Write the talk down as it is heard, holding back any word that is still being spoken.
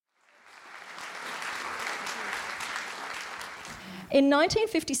In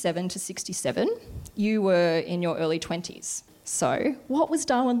 1957 to 67, you were in your early 20s. So what was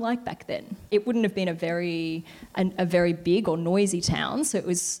Darwin like back then? It wouldn't have been a very big or noisy town, so it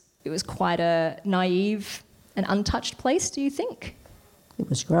was quite a naive and untouched place, do you think? It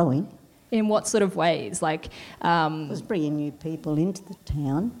was growing. In what sort of ways? Like, it was bringing new people into the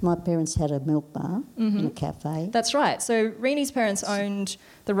town. My parents had a milk bar and a cafe. That's right. So Rene's parents owned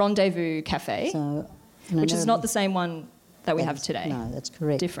the Rendezvous Cafe, which is not the same one that we have today. No, that's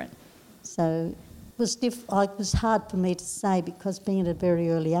correct. Different. So it was hard for me to say because being at a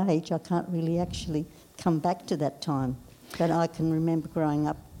very early age, I can't really actually come back to that time. But I can remember growing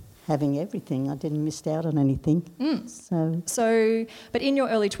up having everything. I didn't miss out on anything. So, but in your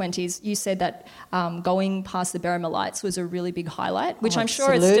early 20s, you said that going past the Berrima Lights was a really big highlight, which I'm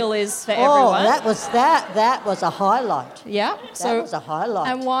sure it still is for everyone. That was a highlight. Yeah? That was a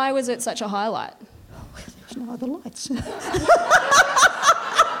highlight. And why was it such a highlight? There's no other lights.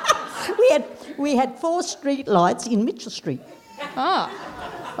 We had 4 street lights in Mitchell Street. Ah.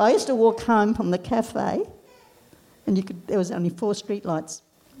 I used to walk home from the cafe and there was only 4 street lights.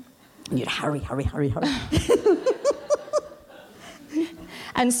 And you'd hurry.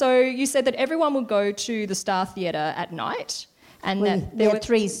 And so you said that everyone would go to the Star Theatre at night, and there were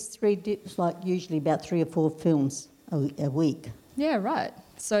three, like usually about 3 or 4 films a week. Yeah, right.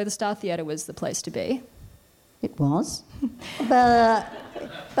 So the Star Theatre was the place to be. It was,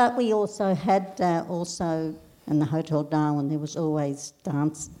 but we also had in the Hotel Darwin there was always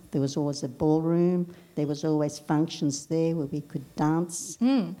dance. There was always a ballroom. There was always functions there where we could dance.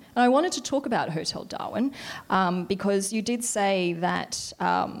 And I wanted to talk about Hotel Darwin because you did say that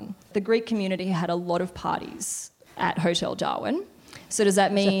the Greek community had a lot of parties at Hotel Darwin. So does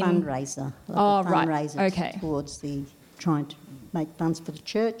that mean... It's a fundraiser. Right. Towards trying to make funds for the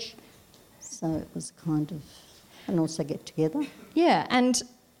church. So it was kind of... And also get together. Yeah, and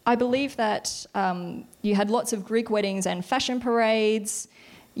I believe that you had lots of Greek weddings and fashion parades.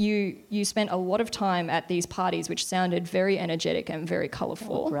 You spent a lot of time at these parties, which sounded very energetic and very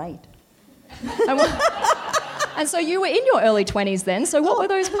colourful. Oh, great. And so you were in your early 20s then, so what were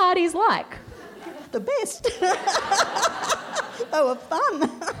those parties like? The best. They were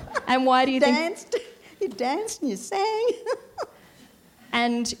fun. And why do you think... You danced and you sang.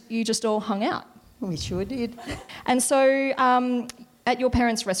 And you just all hung out? We sure did. And so at your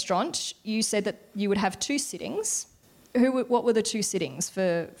parents' restaurant, you said that you would have 2 sittings. What were the 2 sittings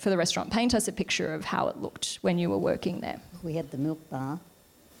for the restaurant? Paint us a picture of how it looked when you were working there. We had the milk bar,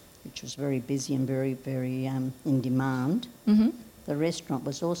 which was very busy and very, very in demand. Mm-hmm. The restaurant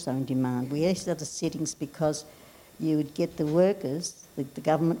was also in demand. We used to have the sittings because you would get the workers, the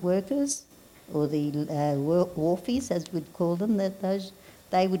government workers, or the wharfies, as we'd call them,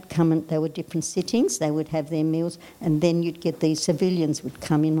 they would come and they were different sittings. They would have their meals, and then you'd get the civilians would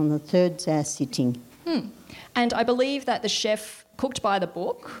come in on the 3rd sitting. And I believe that the chef cooked by the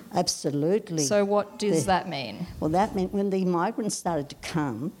book. Absolutely. So what does that mean? Well, that meant when the migrants started to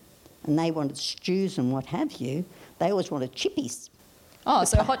come and they wanted stews and what have you, they always wanted chippies. Oh,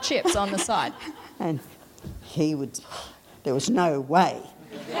 so hot chips on the side. And there was no way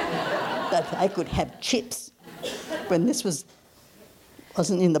that they could have chips when this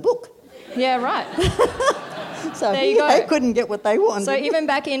wasn't in the book. Yeah, right. So there you go. They couldn't get what they wanted. So even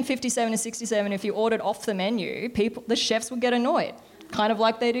back in 57 to 67, if you ordered off the menu, the chefs would get annoyed, kind of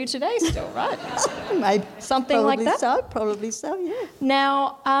like they do today still, right? Maybe. Something like that? Probably so, yeah.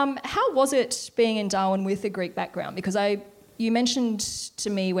 Now, how was it being in Darwin with a Greek background? Because you mentioned to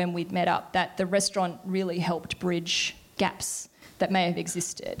me when we'd met up that the restaurant really helped bridge gaps that may have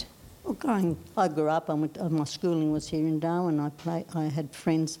existed. Well, I grew up, my schooling was here in Darwin. I had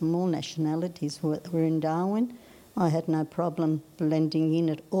friends from all nationalities who were in Darwin. I had no problem blending in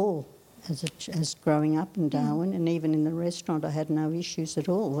at all as growing up in Darwin, and even in the restaurant I had no issues at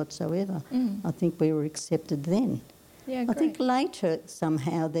all whatsoever. I think we were accepted then. Yeah, I think later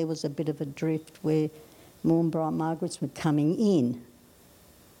somehow there was a bit of a drift where more migrants were coming in.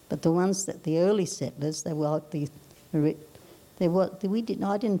 But the early settlers, they were like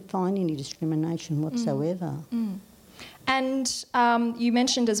I didn't find any discrimination whatsoever. And you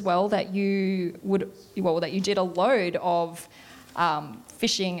mentioned as well that you did a load of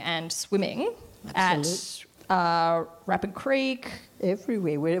fishing and swimming at Rapid Creek.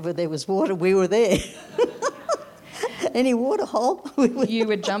 Everywhere, wherever there was water, we were there. Any water hole, you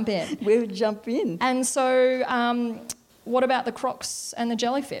would jump in. We would jump in. And so, what about the crocs and the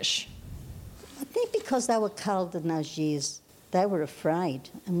jellyfish? I think because they were culled in those years, they were afraid,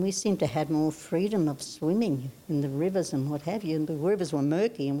 and we seemed to have more freedom of swimming in the rivers and what have you, and the rivers were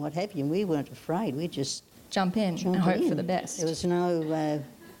murky and what have you, and we weren't afraid. We just jump in and hope for the best. There was no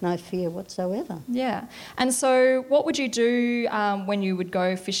fear whatsoever. Yeah. And so what would you do when you would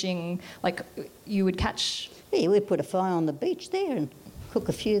go fishing? Like, you would catch... Yeah, we'd put a fire on the beach there and cook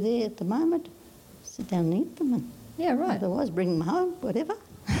a few there at the moment, sit down and eat them, and yeah, right. Otherwise bring them home, whatever.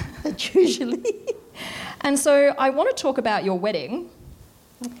 That's usually... And so I want to talk about your wedding.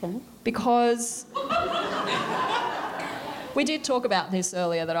 Okay. Because we did talk about this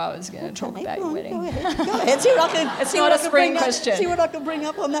earlier, that I was going to talk about your wedding. Go ahead. See what I can, it's not a spring question. See what I can bring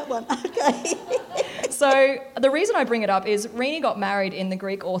up on that one. Okay. So the reason I bring it up is Rene got married in the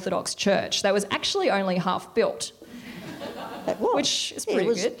Greek Orthodox Church that was actually only half built. That was. Which is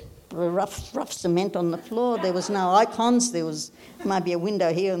pretty good. Rough cement on the floor. There was no icons. There was maybe a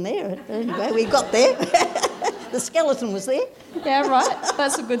window here and there. Anyway, we got there. The skeleton was there. Yeah, right.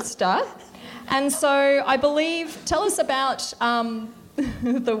 That's a good start. And so I believe, tell us about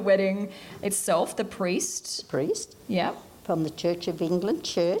the wedding itself, the priest. Priest? Yeah. From the Church of England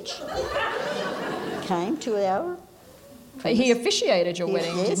church. Came to our... He officiated your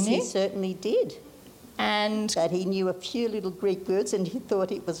wedding, yes, didn't he? Yes, he certainly did. And that he knew a few little Greek words and he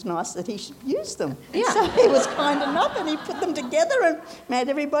thought it was nice that he should use them. Yeah. So he was kind enough and he put them together and made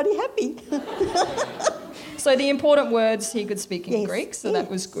everybody happy. So the important words he could speak in yes, Greek, so yes. that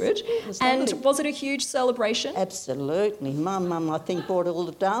was good. Was and lovely. Was it a huge celebration? Absolutely. My mum, I think, brought all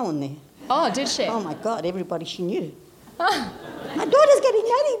of Darwin there. Oh, did she? Oh, my God, everybody she knew. My daughter's getting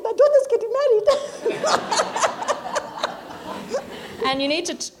married. My daughter's getting married. And you need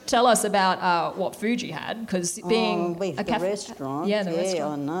to tell us about what food you had, because being the restaurant. Yeah, the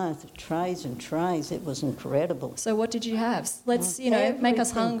restaurant. Yeah, I know, the trays and trays. It was incredible. So what did you have? Let's, make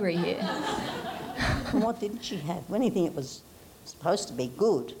us hungry here. And what didn't she have? Anything that was supposed to be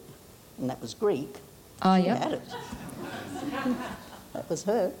good, and that was Greek, she had it. That was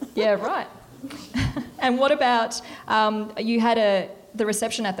her. Yeah, right. And what about, you had the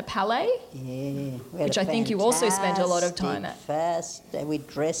reception at the Palais? Yeah. Which I think you also spent a lot of time at. We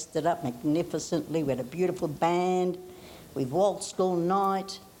dressed it up magnificently. We had a beautiful band. We waltzed all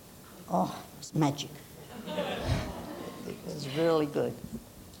night. Oh, it was magic. It was really good.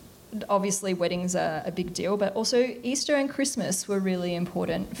 Obviously, weddings are a big deal, but also Easter and Christmas were really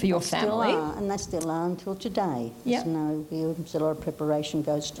important for your family. Still are, and they still are until today. Yep. There's a lot of preparation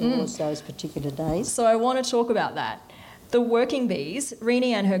goes towards those particular days. So I want to talk about that. The working bees,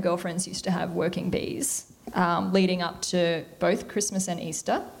 Rene and her girlfriends used to have working bees leading up to both Christmas and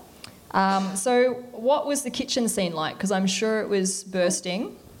Easter. So what was the kitchen scene like? Because I'm sure it was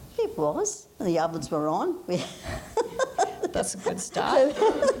bursting. It was. The ovens were on. That's a good start.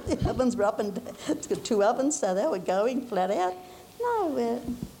 The ovens were up, and it's got 2 ovens, so they were going flat out. No, it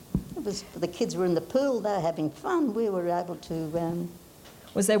was. The kids were in the pool. They were having fun. We were able to.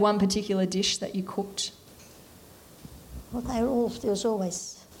 Was there one particular dish that you cooked? Well, there was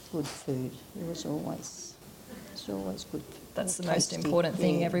always good food. There was always good food. That's the most important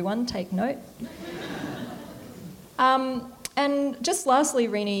thing, everyone. Take note. And just lastly,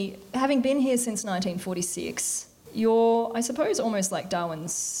 Rene, having been here since 1946, you're, I suppose, almost like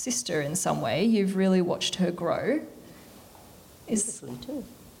Darwin's sister in some way. You've really watched her grow. Beautifully too.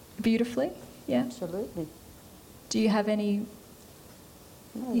 Beautifully? Yeah. Absolutely. Do you have any,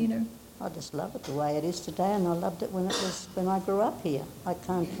 I just love it the way it is today, and I loved it when I grew up here. I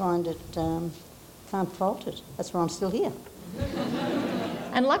can't find it, can't fault it. That's why I'm still here.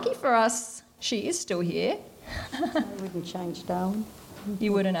 And lucky for us, she is still here. I wouldn't change Darwin.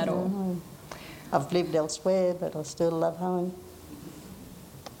 You wouldn't at all? No. I've lived elsewhere, but I still love home.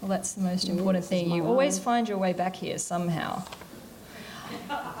 Well, that's the most important thing. You always find your way back here somehow.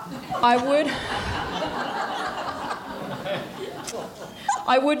 I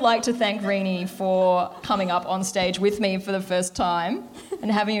would like to thank Rene for coming up on stage with me for the first time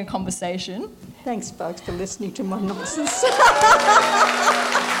and having a conversation. Thanks, folks, for listening to my nonsense.